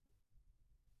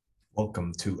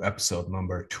Welcome to episode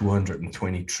number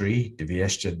 223,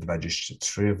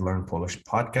 223 of Learn Polish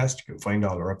Podcast. You can find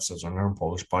all our episodes on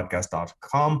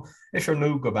learnpolishpodcast.com. If you're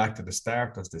new, go back to the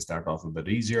start, as they start off a bit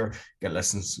easier. Get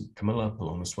lessons from Camilla,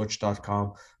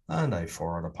 polonaswitch.com, and I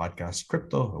forward a podcast,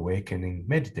 Crypto, Awakening,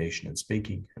 Meditation, and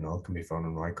Speaking, and all can be found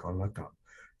on roycon.com.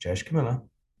 Cześć Camilla.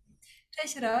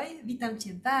 Cześć Roy, witam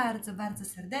Cię bardzo, bardzo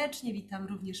serdecznie. Witam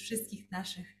również wszystkich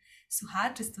naszych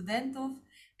słuchaczy, studentów.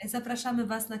 Zapraszamy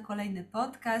Was na kolejny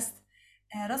podcast.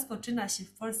 Rozpoczyna się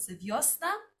w Polsce wiosna.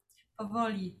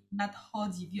 Powoli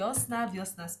nadchodzi wiosna,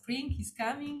 spring is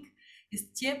coming.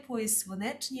 Jest ciepło, jest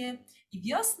słonecznie i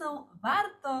wiosną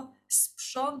warto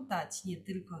sprzątać nie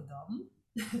tylko dom,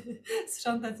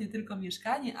 sprzątać nie tylko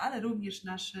mieszkanie, ale również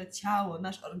nasze ciało,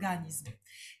 nasz organizm.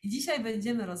 I dzisiaj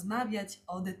będziemy rozmawiać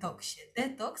o detoksie.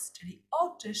 Detoks, czyli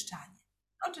oczyszczanie.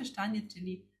 Oczyszczanie,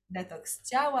 czyli detoks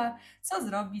ciała. Co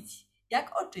zrobić,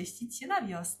 jak oczyścić się na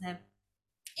wiosnę.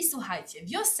 I słuchajcie,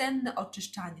 wiosenne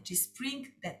oczyszczanie, czyli spring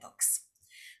detox.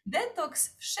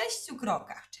 Detoks w 6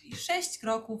 krokach, czyli 6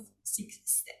 kroków, 6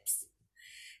 steps.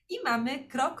 I mamy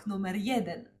krok numer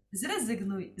 1.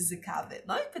 Zrezygnuj z kawy.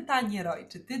 No i pytanie, Roy,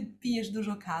 czy ty pijesz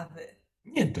dużo kawy?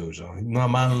 Nie dużo,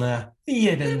 normalne.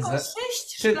 Tylko 6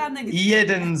 szklanek dziennie.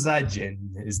 Jeden za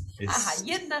dzień. Aha,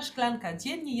 1 szklanka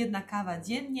dziennie, 1 kawa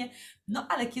dziennie. No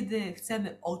ale kiedy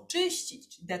chcemy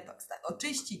oczyścić, czyli detoks, tak,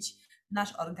 oczyścić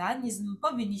nasz organizm,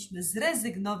 powinniśmy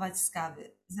zrezygnować z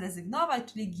kawy.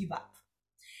 Zrezygnować, czyli give up.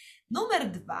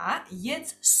 Numer 2,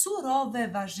 jedz surowe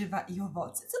warzywa i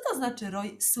owoce. Co to znaczy,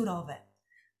 Roy, surowe?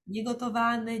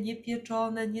 Niegotowane,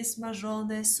 niepieczone,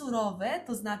 niesmażone, surowe,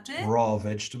 to znaczy? Raw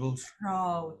vegetables.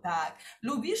 Raw, tak.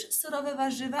 Lubisz surowe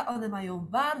warzywa? One mają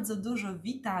bardzo dużo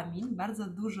witamin, bardzo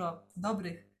dużo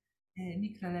dobrych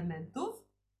mikroelementów,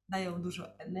 dają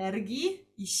dużo energii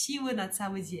i siły na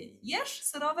cały dzień. Jesz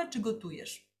surowe czy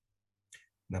gotujesz?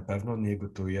 Na pewno nie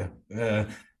gotuję.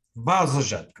 Bardzo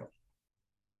rzadko.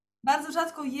 Bardzo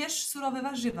rzadko jesz surowe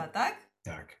warzywa, tak?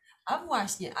 Tak. A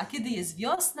właśnie, a kiedy jest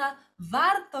wiosna,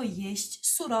 warto jeść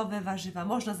surowe warzywa.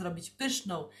 Można zrobić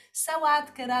pyszną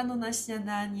sałatkę rano na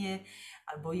śniadanie,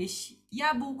 albo jeść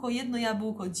jabłko, 1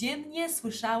 jabłko dziennie.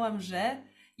 Słyszałam, że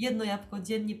 1 jabłko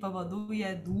dziennie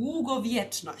powoduje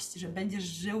długowieczność, że będziesz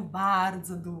żył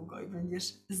bardzo długo i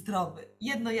będziesz zdrowy.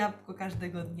 1 jabłko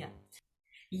każdego dnia.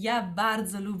 Ja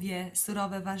bardzo lubię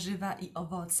surowe warzywa i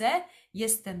owoce.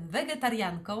 Jestem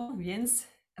wegetarianką, więc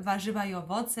warzywa i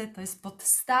owoce to jest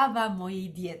podstawa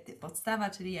mojej diety. Podstawa,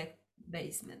 czyli jak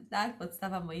basement, tak?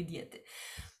 Podstawa mojej diety.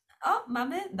 O,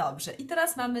 mamy, dobrze. I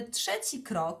teraz mamy 3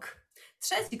 krok.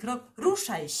 3 krok,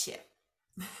 ruszaj się.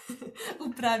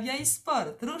 Uprawiaj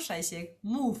sport, ruszaj się,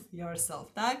 move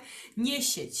yourself, tak? Nie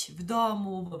siedź w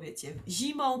domu, bo wiecie,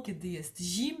 zimą, kiedy jest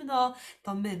zimno,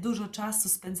 to my dużo czasu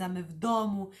spędzamy w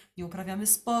domu, nie uprawiamy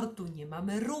sportu, nie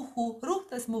mamy ruchu. Ruch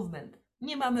to jest movement.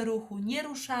 Nie mamy ruchu, nie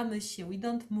ruszamy się, we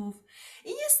don't move. I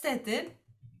niestety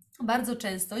bardzo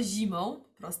często zimą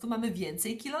po prostu mamy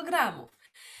więcej kilogramów.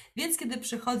 Więc kiedy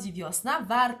przychodzi wiosna,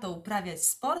 warto uprawiać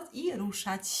sport i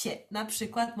ruszać się. Na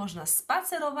przykład można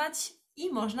spacerować i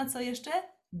można co jeszcze?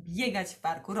 Biegać w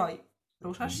parku. Roy,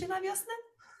 ruszasz się na wiosnę?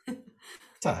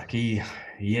 Tak, i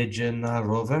jedzie na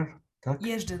rower, tak?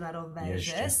 Jeżdżę na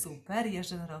rowerze, super,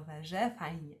 jeżdżę na rowerze,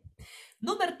 fajnie.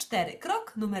 Numer 4,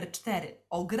 krok numer 4.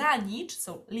 Ogranicz,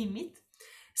 so limit,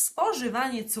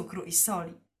 spożywanie cukru i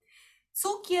soli.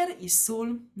 Cukier i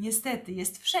sól niestety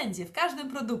jest wszędzie, w każdym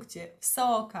produkcie, w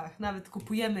sokach, nawet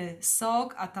kupujemy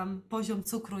sok, a tam poziom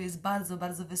cukru jest bardzo,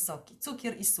 bardzo wysoki.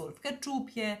 Cukier i sól w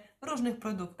ketchupie, w różnych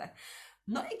produktach.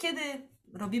 No i kiedy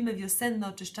robimy wiosenne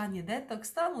oczyszczanie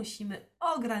detoks, to musimy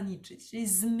ograniczyć, czyli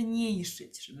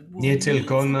zmniejszyć, żeby było nie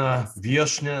tylko na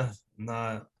wiośnie,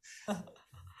 na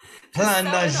plan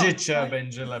na życie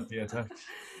będzie lepiej, tak?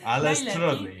 Ale jest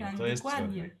trudniej, tak, to jest dokładnie.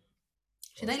 trudniej.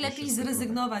 Czyli najlepiej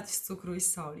zrezygnować z cukru i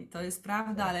soli, to jest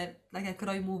prawda, ale tak jak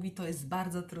Roy mówi, to jest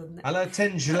bardzo trudne. Ale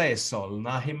ten źle sól,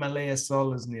 na Himalaja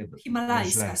sól jest nie.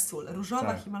 Himalajska sól,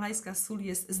 różowa himalajska sól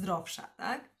jest zdrowsza,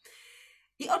 tak?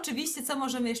 I oczywiście, co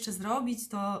możemy jeszcze zrobić,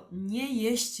 to nie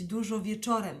jeść dużo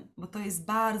wieczorem, bo to jest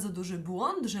bardzo duży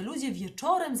błąd, że ludzie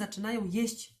wieczorem zaczynają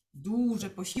jeść duże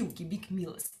posiłki, big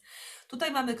meals.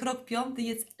 Tutaj mamy krok 5,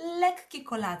 jedz lekkie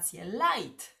kolacje,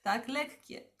 light, tak,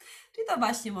 lekkie. Czyli to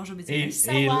właśnie może być jakaś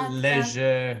sałatka. I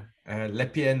leży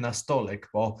lepiej na stolek,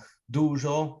 bo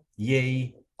dużo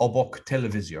jej obok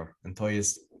telewizor. I to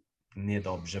jest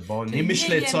niedobrze, bo Czyli nie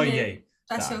myślę, co jej. W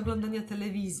czasie oglądania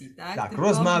telewizji, tak? Tak, tylko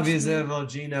rozmawiać z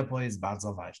rodziną, to jest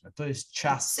bardzo ważne. To jest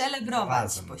czas celebrować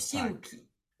razem, posiłki.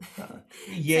 Tak.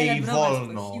 Jej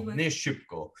wolno, nie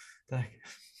szybko. Tak.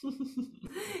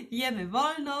 Jemy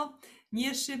wolno,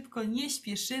 nie szybko, nie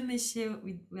śpieszymy się,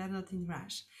 we are not in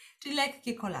rush. Czyli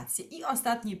lekkie kolacje. I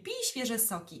ostatnie, pij świeże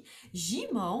soki.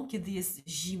 Zimą, kiedy jest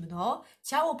zimno,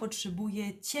 ciało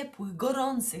potrzebuje ciepłych,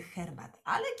 gorących herbat.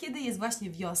 Ale kiedy jest właśnie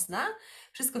wiosna,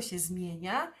 wszystko się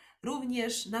zmienia.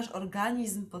 Również nasz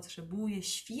organizm potrzebuje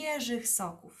świeżych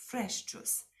soków, fresh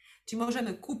juice. Czyli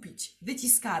możemy kupić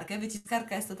wyciskarkę.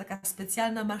 Wyciskarka jest to taka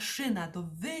specjalna maszyna do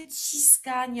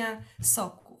wyciskania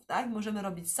soków, tak? Możemy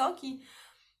robić soki.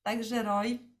 Także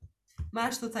Roy,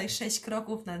 masz tutaj 6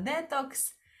 kroków na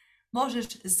detoks. Możesz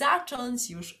zacząć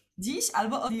już dziś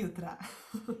albo od jutra.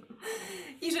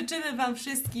 I życzymy Wam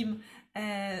wszystkim,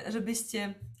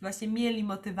 żebyście właśnie mieli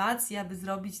motywację, aby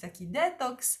zrobić taki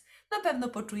detoks. Na pewno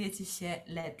poczujecie się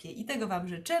lepiej i tego Wam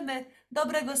życzymy.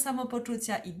 Dobrego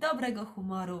samopoczucia i dobrego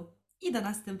humoru i do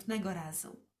następnego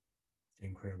razu.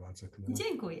 Dziękuję bardzo, Camilla.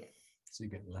 Dziękuję. So you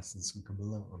get lessons from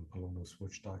Camilla on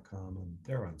palomaswitch.com, and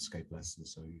they're on Skype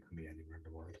lessons, so you can be anywhere in the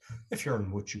world. If you're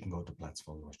in Which, you can go to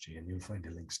Plattsville, and you'll find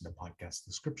the links in the podcast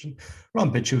description. We're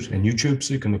on BitChute and YouTube,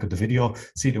 so you can look at the video,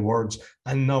 see the words,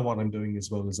 and know what I'm doing as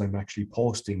well as I'm actually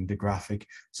posting the graphic,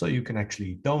 so you can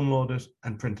actually download it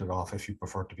and print it off if you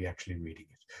prefer to be actually reading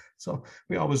it. So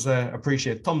we always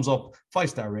appreciate thumbs up,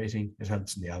 5-star rating. It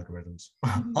helps in the algorithms.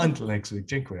 Until next week,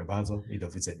 dziękuję bardzo i do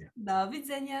widzenia. Do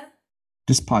widzenia.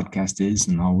 This podcast is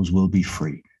and always will be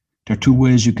free. There are 2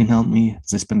 ways you can help me,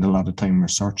 as I spend a lot of time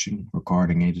researching,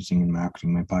 recording, editing, and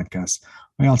marketing my podcast.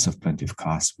 I also have plenty of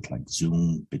costs with like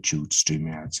Zoom, BitChute,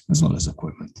 StreamYards, as well as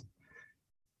equipment.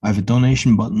 I have a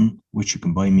donation button, which you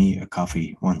can buy me a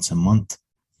coffee once a month,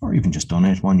 or even just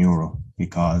donate €1,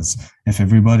 because if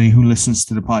everybody who listens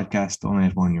to the podcast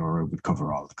donate €1, it would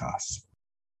cover all the costs.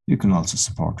 You can also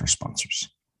support our sponsors.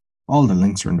 All the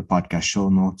links are in the podcast show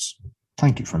notes.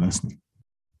 Thank you for listening.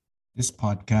 This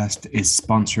podcast is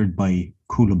sponsored by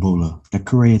Coolabola, that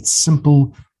creates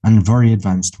simple and very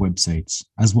advanced websites,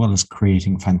 as well as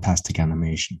creating fantastic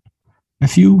animation.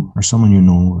 If you or someone you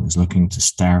know is looking to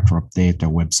start or update their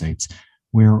websites,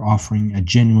 we're offering a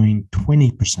genuine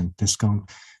 20%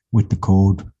 discount with the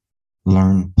code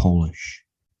LearnPolish.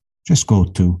 Just go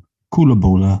to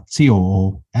Coolabola,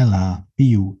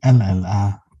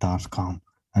 COOLABULLA.com,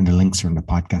 and the links are in the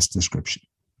podcast description.